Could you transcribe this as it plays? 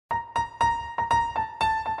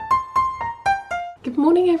Good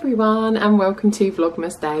morning everyone and welcome to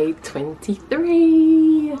Vlogmas day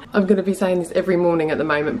 23. I'm going to be saying this every morning at the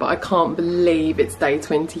moment, but I can't believe it's day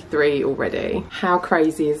 23 already. How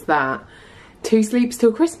crazy is that? 2 sleeps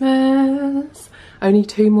till Christmas. Only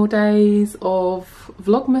 2 more days of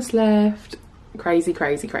Vlogmas left. Crazy,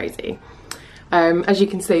 crazy, crazy. As you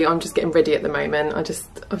can see, I'm just getting ready at the moment.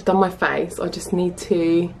 I've done my face. I just need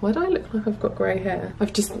to, why do I look like I've got grey hair? I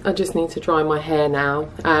just need to dry my hair now.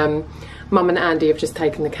 Mum and Andy have just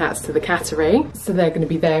taken the cats to the cattery, so they're going to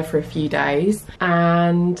be there for a few days,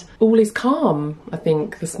 and all is calm, I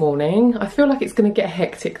think, this morning. I feel like it's going to get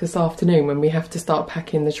hectic this afternoon when we have to start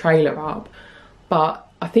packing the trailer up, but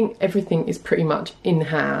I think everything is pretty much in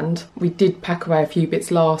hand. We did pack away a few bits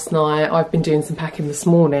last night. I've been doing some packing this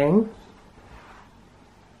morning.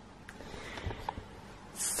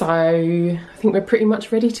 So I think we're pretty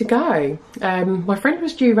much ready to go. My friend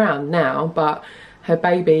was due round now, but her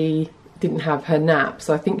baby didn't have her nap,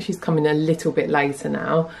 so I think she's coming a little bit later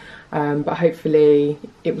now, but hopefully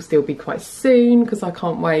it will still be quite soon because I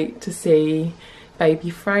can't wait to see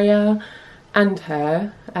baby Freya and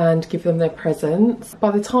her and give them their presents.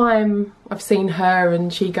 By the time I've seen her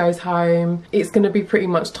and she goes home, it's going to be pretty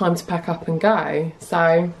much time to pack up and go.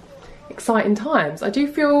 So exciting times. I do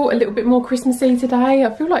feel a little bit more Christmassy today.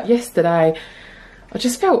 I feel like yesterday I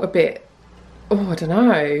just felt a bit, I don't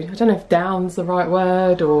know if down's the right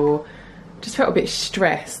word, or just felt a bit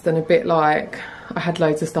stressed and a bit like I had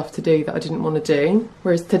loads of stuff to do that I didn't want to do.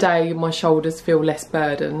 Whereas today my shoulders feel less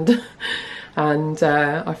burdened and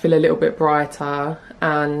I feel a little bit brighter,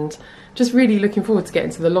 and just really looking forward to getting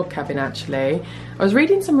to the log cabin actually. I was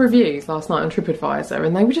reading some reviews last night on TripAdvisor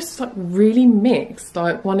and they were just like really mixed,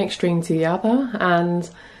 like one extreme to the other, and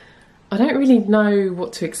I don't really know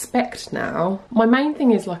what to expect now. My main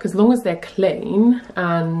thing is, like, as long as they're clean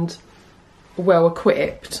and well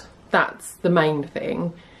equipped, that's the main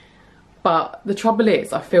thing. But the trouble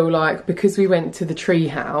is, I feel like because we went to the tree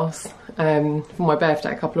house for my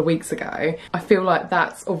birthday a couple of weeks ago, I feel like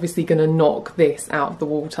that's obviously going to knock this out of the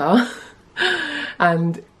water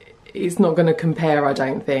and it's not going to compare, I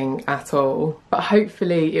don't think, at all. But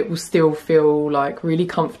hopefully it will still feel like really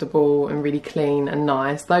comfortable and really clean and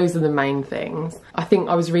nice. Those are the main things. I think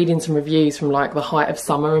I was reading some reviews from like the height of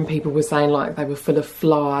summer and people were saying like they were full of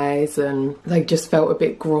flies and they just felt a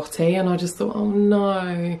bit grotty, and I just thought, oh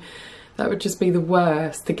no, that would just be the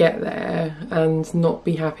worst to get there and not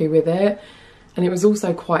be happy with it. And it was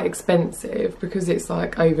also quite expensive because it's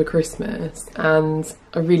like over Christmas, and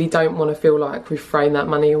I really don't want to feel like we've thrown that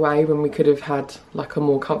money away when we could have had like a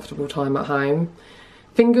more comfortable time at home.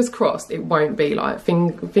 Fingers crossed it won't be like,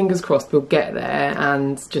 fingers crossed we'll get there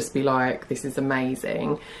and just be like, this is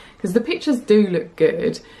amazing. Because the pictures do look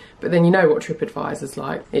good, but then you know what TripAdvisor's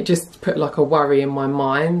like. It just put like a worry in my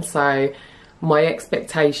mind, so my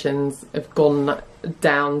expectations have gone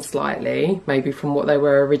down slightly, maybe from what they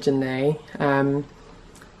were originally,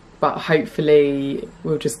 but hopefully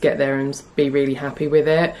we'll just get there and be really happy with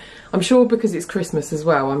it. I'm sure because it's Christmas as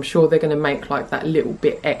well, I'm sure they're going to make like that little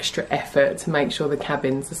bit extra effort to make sure the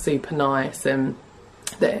cabins are super nice and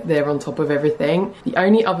they're on top of everything. The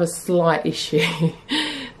only other slight issue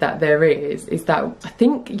that there is that I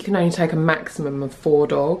think you can only take a maximum of 4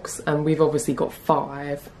 dogs, and we've obviously got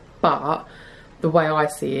 5, but the way I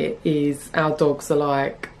see it is our dogs are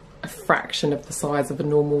like a fraction of the size of a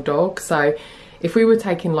normal dog. So if we were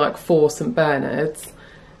taking like 4 St Bernards,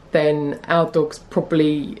 then our dogs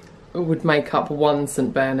probably would make up 1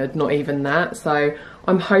 St Bernard, not even that. So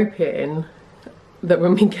I'm hoping that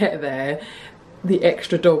when we get there, the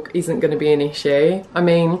extra dog isn't going to be an issue. I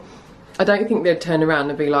mean, I don't think they'd turn around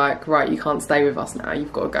and be like, right, you can't stay with us now,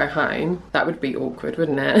 you've got to go home. That would be awkward,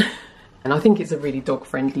 wouldn't it? And I think it's a really dog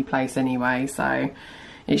friendly place anyway, so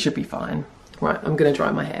it should be fine. Right, I'm gonna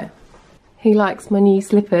dry my hair. He likes my new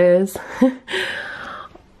slippers.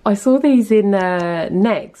 I saw these in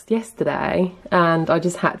Next yesterday and I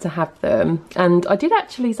just had to have them. And I did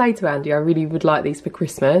actually say to Andy I really would like these for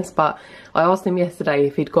Christmas, but I asked him yesterday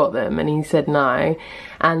if he'd got them and he said no.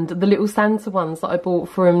 And the little Santa ones that I bought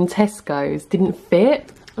from Tesco's didn't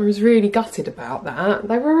fit. I was really gutted about that.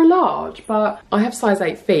 They were a large, but I have size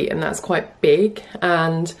 8 feet and that's quite big,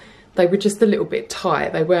 and they were just a little bit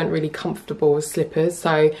tight. They weren't really comfortable as slippers,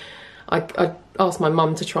 so I asked my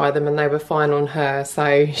mum to try them and they were fine on her,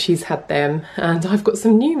 so she's had them and I've got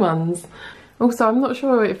some new ones. Also, I'm not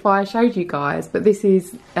sure if I showed you guys, but this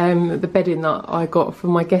is the bedding that I got for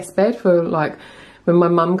my guest bed for like when my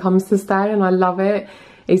mum comes to stay, and I love it.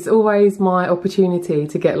 It's always my opportunity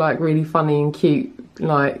to get like really funny and cute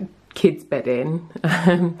like kids bedding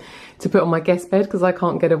to put on my guest bed because I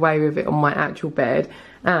can't get away with it on my actual bed.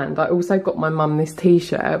 And I also got my mum this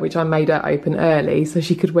t-shirt which I made her open early so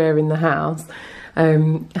she could wear in the house,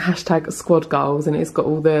 hashtag squad goals, and it's got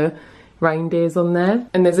all the reindeers on there.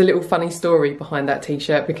 And there's a little funny story behind that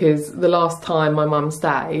t-shirt because the last time my mum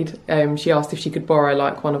stayed, she asked if she could borrow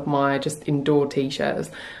like one of my just indoor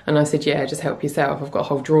t-shirts, and I said yeah, just help yourself, I've got a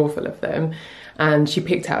whole drawer full of them. And she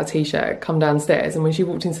picked out a t-shirt, come downstairs, and when she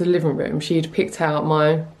walked into the living room she'd picked out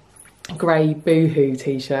my grey Boohoo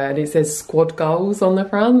t-shirt and it says squad goals on the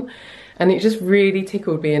front, and it just really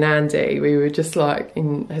tickled me and Andy. We were just like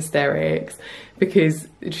in hysterics because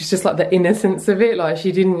it was just like the innocence of it, like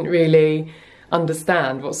she didn't really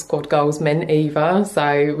understand what squad goals meant either,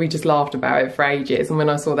 so we just laughed about it for ages. And when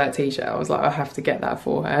I saw that t-shirt I was like, I have to get that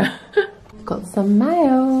for her. Got some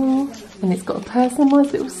mail and it's got a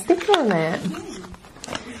personalised little sticker on it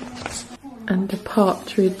and a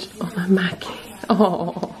partridge on a Mackie.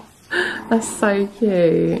 Oh, that's so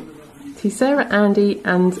cute. To Sarah, Andy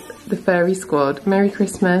and the furry squad, Merry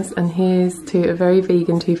Christmas, and here's to a very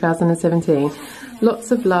vegan 2017.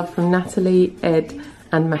 Lots of love from Natalie, Ed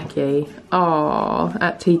and Mackie. Oh,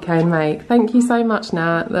 at TK and Make. Thank you so much,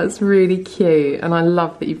 Nat. That's really cute. And I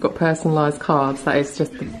love that you've got personalised cards. That is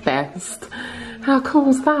just the best. How cool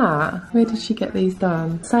is that? Where did she get these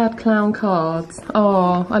done? Sad clown cards.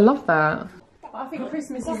 Oh, I love that. I think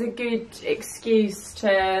Christmas is a good excuse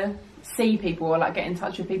to see people or like get in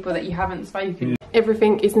touch with people that you haven't spoken to.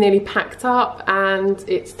 Everything is nearly packed up and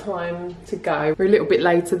it's time to go. We're a little bit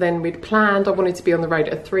later than we'd planned. I wanted to be on the road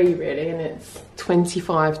at 3 really, and it's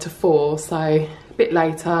 25 to 4, so a bit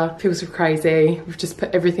later. Feels crazy. We've just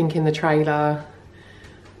put everything in the trailer.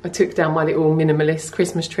 I took down my little minimalist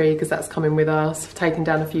Christmas tree because that's coming with us. I've taken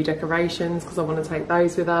down a few decorations because I want to take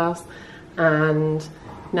those with us. And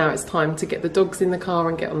now it's time to get the dogs in the car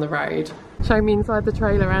and get on the road. Show me inside the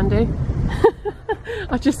trailer, Andy.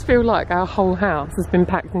 I just feel like our whole house has been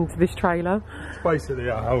packed into this trailer. It's basically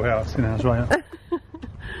our whole house in Australia.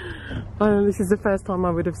 This is the first time I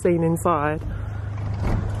would have seen inside.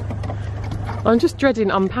 I'm just dreading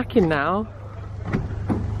unpacking now.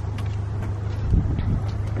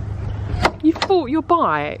 You bought your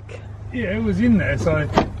bike? Yeah, it was in there, so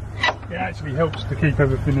it actually helps to keep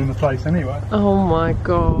everything in the place anyway. Oh my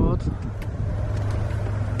god.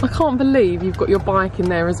 I can't believe you've got your bike in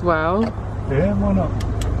there as well. Yeah, why not?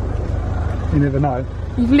 You never know.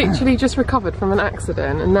 You've literally just recovered from an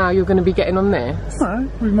accident and now you're going to be getting on this? No,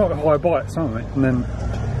 we might hire bikes, aren't we? And then...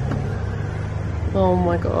 Oh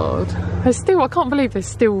my god. There's still, I can't believe there's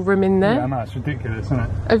still room in there. Yeah, I know, it's ridiculous, isn't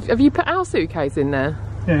it? Have you put our suitcase in there?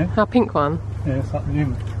 Yeah. Our pink one? Yeah, it's up the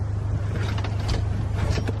unit.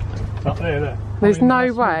 Up there. There's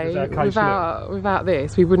no way without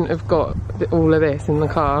this we wouldn't have got all of this in the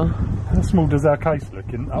car. How small does our case look?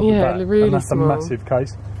 Yeah, really and that's small. A massive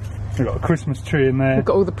case. We've got a Christmas tree in there. We've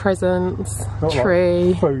got all the presents, got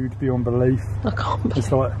tree. Like food beyond belief. I can't believe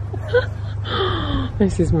it's like...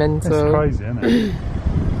 This is mental. It's crazy, isn't it?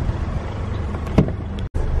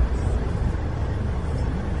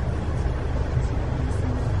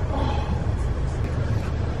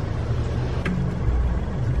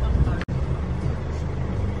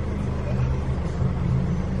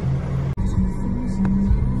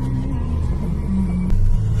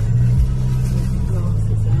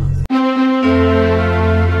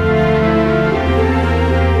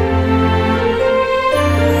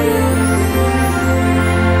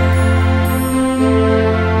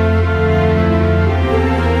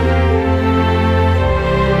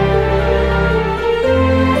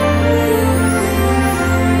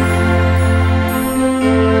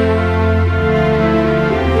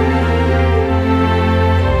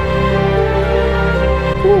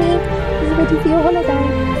 For your holiday.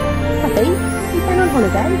 Happy? You going on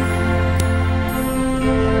holiday?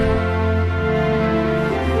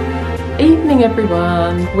 Evening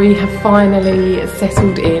everyone. We have finally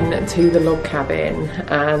settled in to the log cabin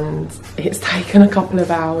and it's taken a couple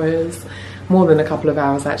of hours. More than a couple of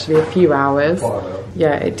hours actually, a few hours.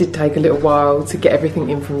 Yeah, it did take a little while to get everything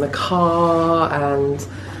in from the car and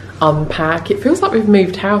unpack. It feels like we've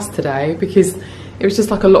moved house today because it was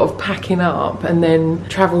just like a lot of packing up and then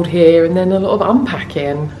travelled here and then a lot of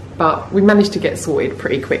unpacking. But we managed to get sorted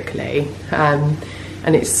pretty quickly and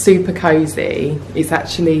it's super cosy. It's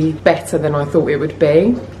actually better than I thought it would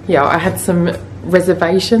be. Yeah, I had some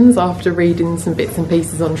reservations after reading some bits and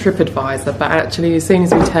pieces on TripAdvisor, but actually as soon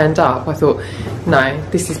as we turned up I thought, no,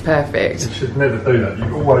 this is perfect. You should never do that.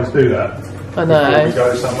 You always do that. I know. Before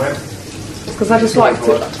we go somewhere. Because I just like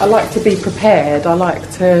to be prepared. I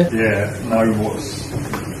like to... Yeah, know what's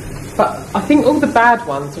But I think all the bad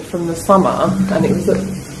ones were from the summer, and it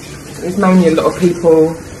was mainly a lot of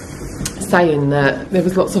people saying that there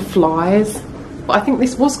was lots of flies. But I think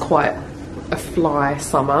this was quite a fly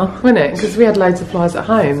summer, wasn't it? Because we had loads of flies at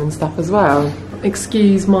home and stuff as well.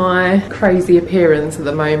 Excuse my crazy appearance at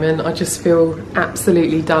the moment. I just feel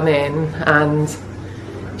absolutely done in and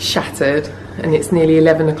shattered, and it's nearly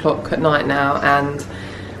 11 o'clock at night now, and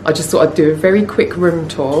I just thought I'd do a very quick room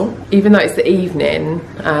tour. Even though it's the evening,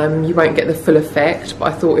 you won't get the full effect,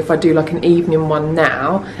 but I thought if I do like an evening one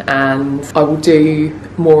now, and I will do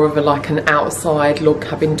more of like an outside log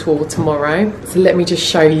cabin tour tomorrow. So let me just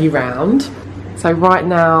show you round. So right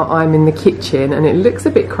now I'm in the kitchen, and it looks a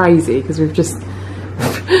bit crazy because we've just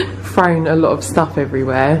thrown a lot of stuff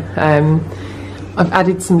everywhere. I've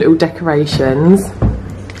added some little decorations.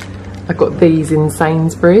 I got these in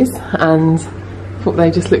Sainsbury's and thought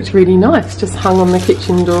they just looked really nice, just hung on the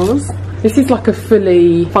kitchen doors. This is like a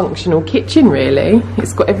fully functional kitchen really.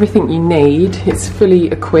 It's got everything you need, it's fully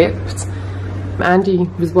equipped. Andy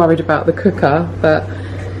was worried about the cooker, but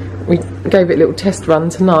we gave it a little test run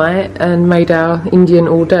tonight and made our Indian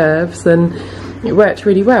hors d'oeuvres, and it worked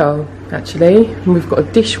really well actually. And we've got a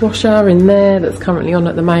dishwasher in there that's currently on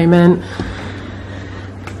at the moment.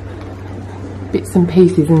 Bits and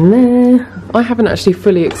pieces in there. I haven't actually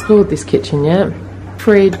fully explored this kitchen yet.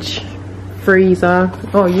 Fridge, freezer.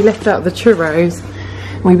 Oh, you left out the churros.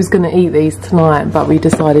 We was going to eat these tonight, but we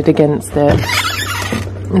decided against it.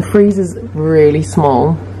 The freezer's really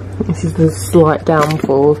small. This is the slight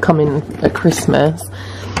downfall of coming at Christmas.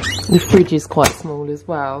 The fridge is quite small as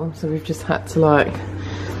well, so we've just had to like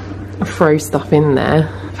throw stuff in there.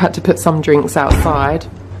 I've had to put some drinks outside.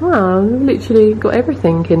 Wow, I've literally got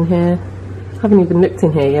everything in here. Haven't even looked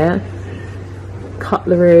in here yet.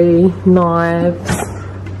 Cutlery, knives,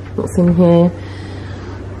 what's in here?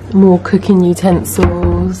 More cooking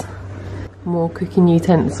utensils. More cooking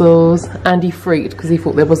utensils. Andy freaked because he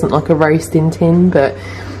thought there wasn't like a roasting tin, but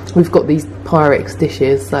we've got these Pyrex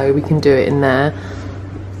dishes, so we can do it in there.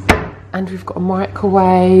 And we've got a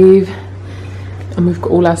microwave, and we've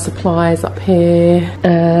got all our supplies up here.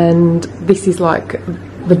 And this is like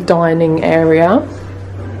the dining area.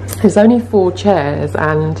 There's only 4 chairs,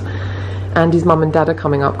 and Andy's mum and dad are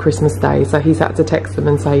coming up Christmas Day, so he's had to text them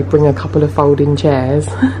and say bring a couple of folding chairs,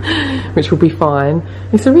 which will be fine.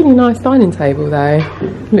 It's a really nice dining table though.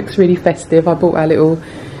 It looks really festive. I bought our little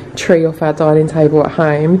tree off our dining table at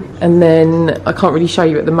home, and then I can't really show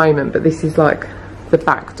you at the moment, but this is like the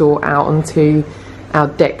back door out onto our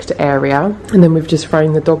decked area, and then we've just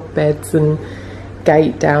thrown the dog beds and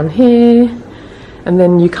gate down here. And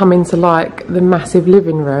then you come into like the massive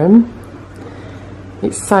living room.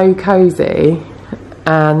 It's so cozy,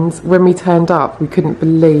 and when we turned up we couldn't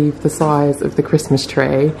believe the size of the Christmas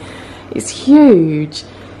tree. It's huge.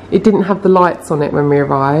 It didn't have the lights on it when we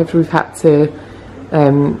arrived. We've had to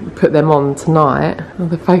put them on tonight. Oh,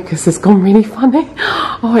 the focus has gone really funny.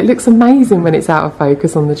 Oh, it looks amazing when it's out of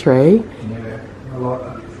focus on the tree. Yeah, I like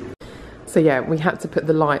that. So yeah, we had to put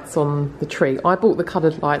the lights on the tree. I bought the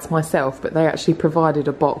coloured lights myself, but they actually provided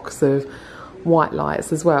a box of white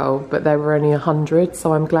lights as well, but they were only 100,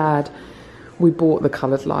 so I'm glad we bought the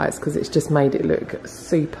coloured lights because it's just made it look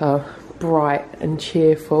super bright and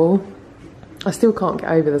cheerful. I still can't get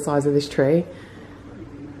over the size of this tree.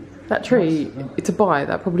 That tree, to buy,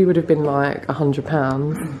 that probably would have been like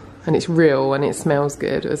 £100, and it's real and it smells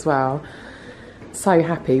good as well. So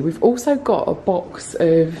happy. We've also got a box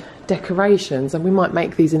of decorations, and we might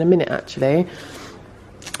make these in a minute actually.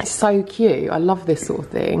 It's so cute. I love this sort of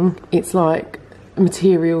thing. It's like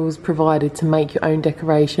materials provided to make your own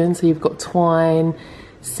decoration. So you've got twine,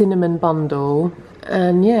 cinnamon bundle,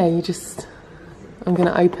 and yeah, you just, I'm going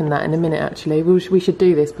to open that in a minute actually. We should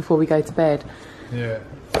do this before we go to bed. Yeah.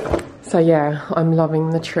 So yeah, I'm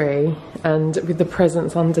loving the tree, and with the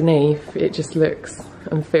presents underneath, it just looks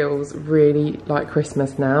and feels really like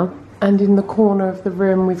Christmas now. And in the corner of the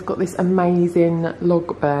room, we've got this amazing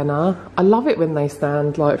log burner. I love it when they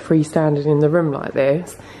stand like freestanding in the room like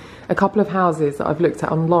this. A couple of houses that I've looked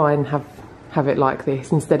at online have it like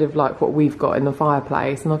this instead of like what we've got in the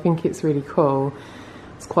fireplace, and I think it's really cool.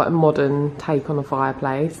 It's quite a modern take on a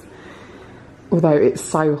fireplace. Although it's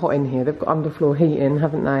so hot in here, they've got underfloor heating,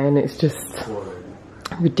 haven't they? And it's just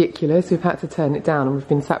ridiculous. We've had to turn it down, and we've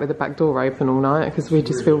been sat with the back door open all night because we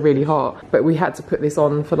just feel really hot. But we had to put this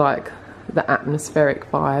on for like the atmospheric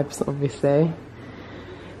vibes, obviously.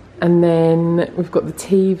 And then we've got the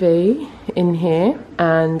TV in here,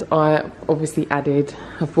 and I obviously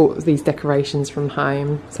I've bought these decorations from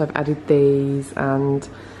home, so I've added these and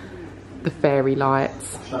the fairy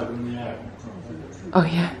lights. Oh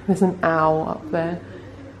yeah, there's an owl up there.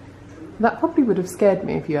 That probably would have scared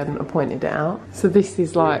me if you hadn't pointed it out. So this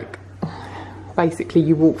is like, basically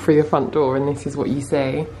you walk through the front door and this is what you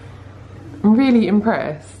see. I'm really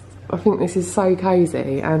impressed. I think this is so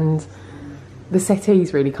cosy, and the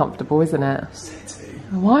settee's really comfortable, isn't it? Settee.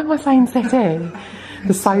 Why am I saying settee?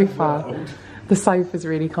 The sofa. The sofa's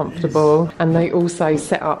really comfortable, and they also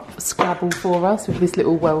set up Scrabble for us with this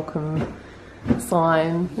little welcome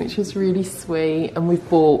sign, which is really sweet. And we've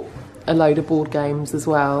bought a load of board games as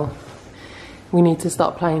well. We need to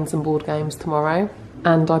start playing some board games tomorrow.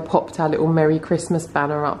 And I popped our little Merry Christmas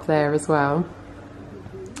banner up there as well.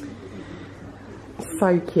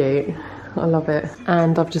 So cute. I love it.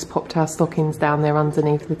 And I've just popped our stockings down there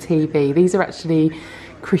underneath the TV. These are actually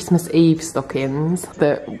Christmas Eve stockings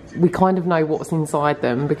that we kind of know what's inside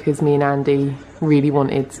them because me and Andy really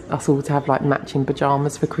wanted us all to have like matching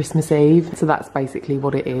pyjamas for Christmas Eve. So that's basically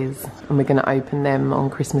what it is. And we're going to open them on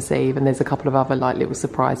Christmas Eve, and there's a couple of other like little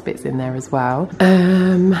surprise bits in there as well.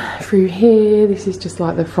 Through here, this is just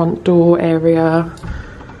like the front door area.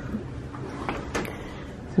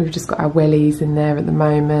 We've just got our wellies in there at the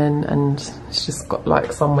moment, and it's just got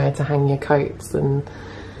like somewhere to hang your coats and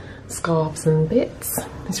scarves and bits.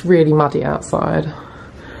 It's really muddy outside.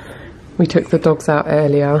 We took the dogs out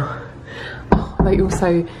earlier. Oh, they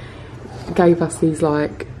also gave us these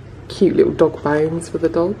like cute little dog bones for the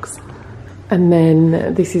dogs. And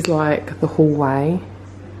then this is like the hallway,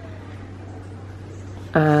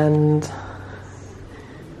 and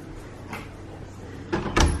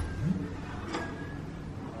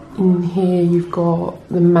in here you've got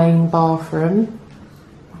the main bathroom,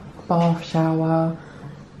 bath, shower,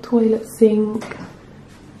 toilet, sink,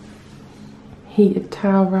 heated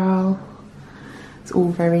towel. It's all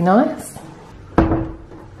very nice.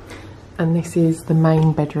 And this is the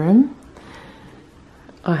main bedroom.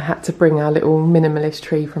 I had to bring our little minimalist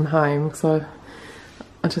tree from home, so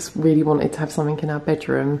I just really wanted to have something in our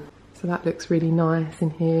bedroom. So that looks really nice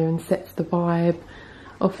in here and sets the vibe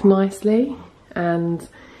off nicely. And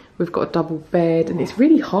we've got a double bed, and it's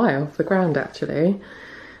really high off the ground actually,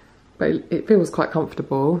 but it feels quite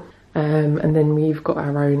comfortable. And then we've got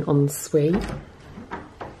our own ensuite,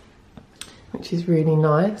 which is really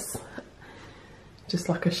nice. Just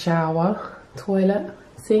like a shower, toilet,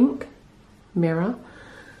 sink, mirror.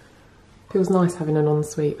 Feels nice having an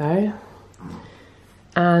ensuite though.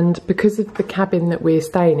 And because of the cabin that we're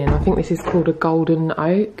staying in, I think this is called a Golden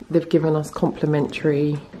Oak, they've given us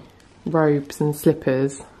complimentary robes and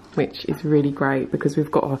slippers, which is really great because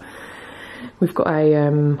we've got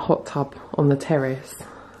a hot tub on the terrace,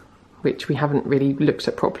 which we haven't really looked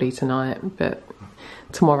at properly tonight, but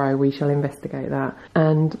tomorrow we shall investigate that.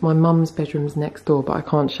 And my mum's bedroom's next door, but I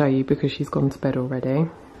can't show you because she's gone to bed already.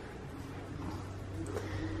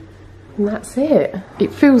 And that's it.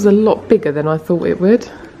 It feels a lot bigger than I thought it would.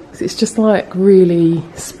 It's just like really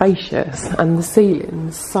spacious, and the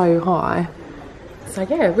ceiling's so high. So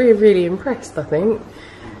yeah, we're really impressed, I think,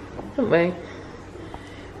 aren't we?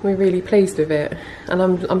 We're really pleased with it, and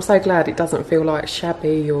I'm so glad it doesn't feel like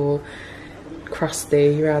shabby or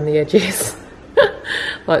crusty around the edges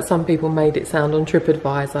like some people made it sound on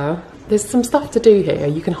TripAdvisor. There's some stuff to do here.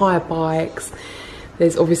 You can hire bikes.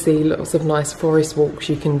 There's obviously lots of nice forest walks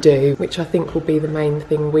you can do, which I think will be the main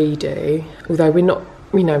thing we do. Although we're not,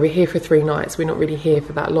 you know, we're here for 3 nights, we're not really here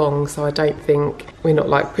for that long, so I don't think we're not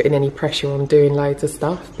like putting any pressure on doing loads of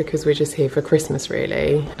stuff because we're just here for Christmas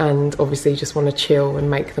really, and obviously just want to chill and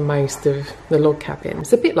make the most of the log cabin.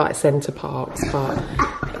 It's a bit like Centre Parks, but...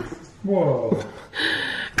 Whoa.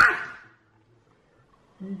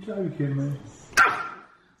 Are you joking me?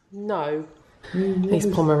 No. These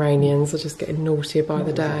Pomeranians are just getting naughtier by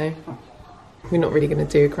the day. We're not really going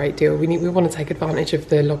to do a great deal. We want to take advantage of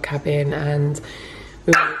the log cabin, and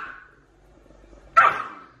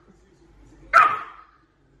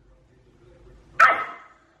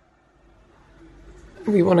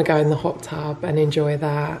we want to go in the hot tub and enjoy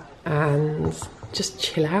that and just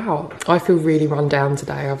chill out. I feel really run down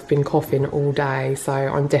today. I've been coughing all day, so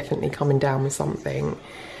I'm definitely coming down with something.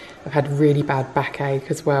 I've had really bad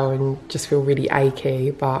backache as well and just feel really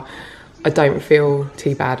achy, but I don't feel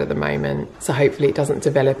too bad at the moment. So hopefully it doesn't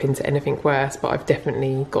develop into anything worse, but I've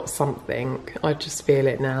definitely got something. I just feel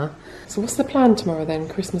it now. So what's the plan tomorrow then,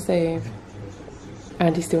 Christmas Eve?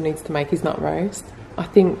 Andy still needs to make his nut roast. I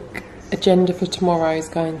think agenda for tomorrow is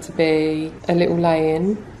going to be a little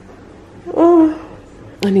lay-in. Oh,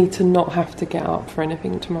 I need to not have to get up for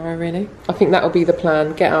anything tomorrow really. I think that'll be the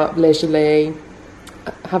plan. Get up leisurely,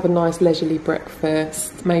 have a nice leisurely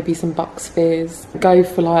breakfast, maybe some Bucks Fizz, go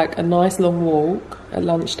for like a nice long walk at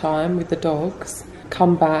lunchtime with the dogs,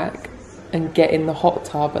 come back and get in the hot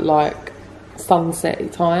tub at like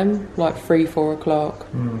sunset time, like 3-4 o'clock.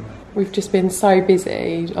 We've just been so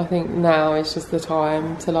busy. I think now is just the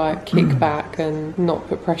time to like kick back and not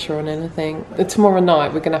put pressure on anything. Tomorrow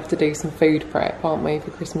night we're gonna have to do some food prep, aren't we,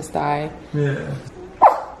 for Christmas Day? Yeah.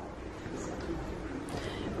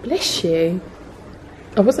 Bless you.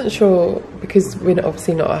 I wasn't sure, because we're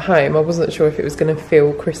obviously not at home, I wasn't sure if it was going to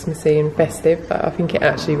feel Christmassy and festive, but I think it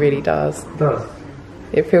actually really does. It does.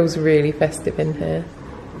 It feels really festive in here.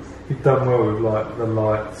 You've done well with like the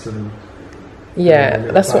lights and... Yeah,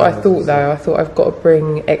 that's what I thought though. I thought I've got to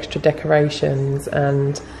bring extra decorations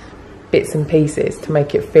and bits and pieces to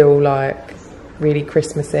make it feel like really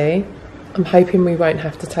Christmassy. I'm hoping we won't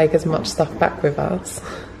have to take as much stuff back with us.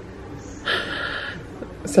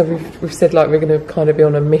 So we've said like we're going to kind of be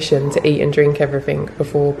on a mission to eat and drink everything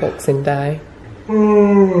before Boxing Day.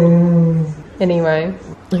 Anyway,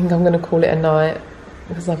 I think I'm going to call it a night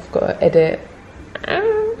because I've got to edit.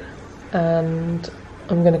 And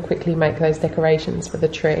I'm going to quickly make those decorations for the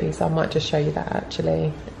tree, so I might just show you that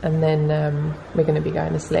actually. And then we're going to be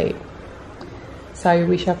going to sleep. So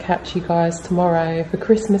we shall catch you guys tomorrow for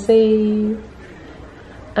Christmas Eve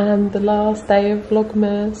and the last day of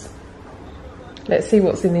Vlogmas. Let's see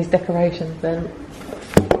what's in these decorations then.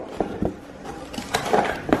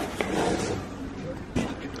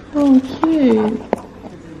 Oh, cute.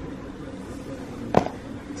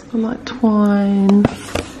 It's got like twine.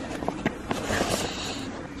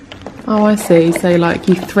 Oh, I see. So like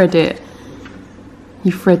you thread it.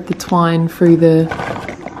 You thread the twine through the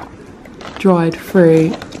dried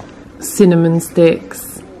fruit, cinnamon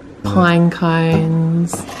sticks, pine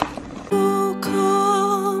cones.